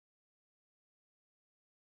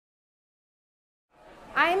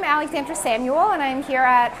I'm Alexandra Samuel, and I'm here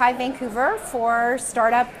at Hive Vancouver for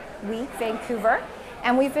Startup Week Vancouver,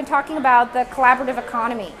 and we've been talking about the collaborative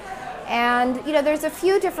economy. And there's a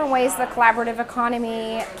few different ways the collaborative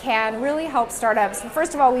economy can really help startups.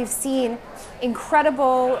 First of all, we've seen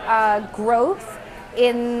incredible growth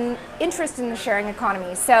in interest in the sharing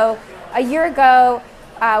economy. So a year ago,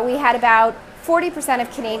 we had about 40%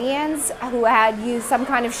 of Canadians who had used some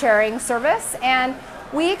kind of sharing service, and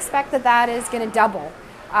we expect that that is going to double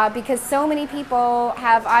because so many people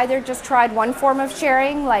have either just tried one form of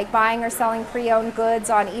sharing, like buying or selling pre-owned goods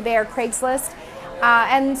on eBay or Craigslist,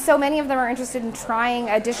 and so many of them are interested in trying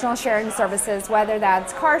additional sharing services, whether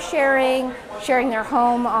that's car sharing, sharing their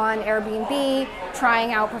home on Airbnb,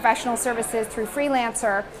 trying out professional services through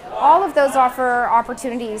Freelancer. All of those offer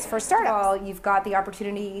opportunities for startups. You've got the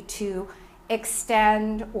opportunity to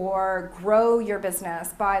extend or grow your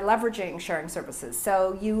business by leveraging sharing services.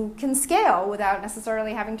 So you can scale without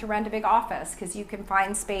necessarily having to rent a big office because you can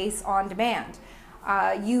find space on demand.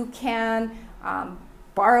 You can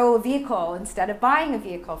borrow a vehicle instead of buying a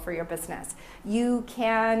vehicle for your business. You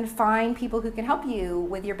can find people who can help you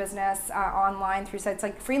with your business online through sites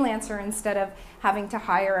like Freelancer instead of having to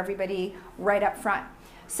hire everybody right up front.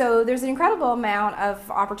 So there's an incredible amount of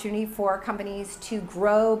opportunity for companies to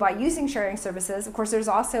grow by using sharing services. Of course, there's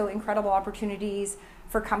also incredible opportunities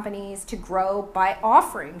for companies to grow by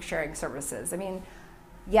offering sharing services. I mean,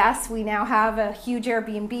 yes, we now have a huge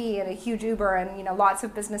Airbnb and a huge Uber and lots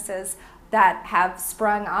of businesses that have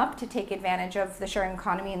sprung up to take advantage of the sharing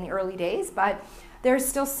economy in the early days, but there's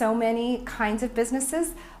still so many kinds of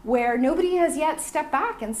businesses where nobody has yet stepped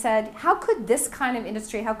back and said, how could this kind of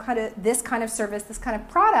industry, how could this kind of service, this kind of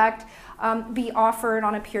product be offered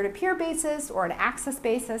on a peer-to-peer basis or an access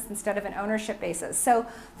basis instead of an ownership basis? So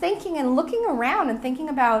thinking and looking around and thinking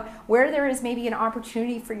about where there is maybe an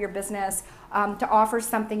opportunity for your business to offer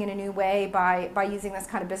something in a new way by using this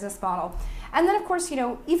kind of business model. And then of course,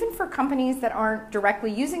 even for companies that aren't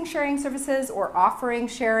directly using sharing services or offering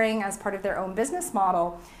sharing as part of their own business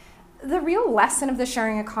model, the real lesson of the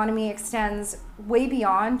sharing economy extends way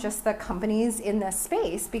beyond just the companies in this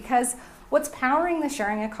space, because what's powering the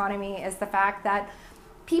sharing economy is the fact that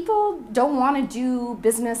people don't want to do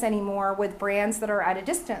business anymore with brands that are at a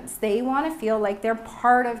distance. They want to feel like they're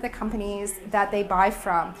part of the companies that they buy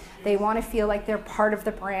from. They want to feel like they're part of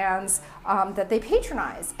the brands that they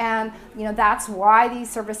patronize. And that's why these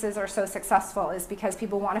services are so successful, is because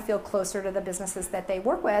people want to feel closer to the businesses that they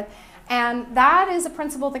work with. And that is a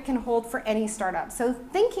principle that can hold for any startup. So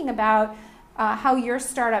thinking about how your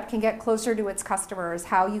startup can get closer to its customers,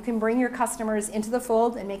 how you can bring your customers into the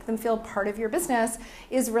fold and make them feel part of your business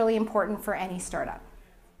is really important for any startup.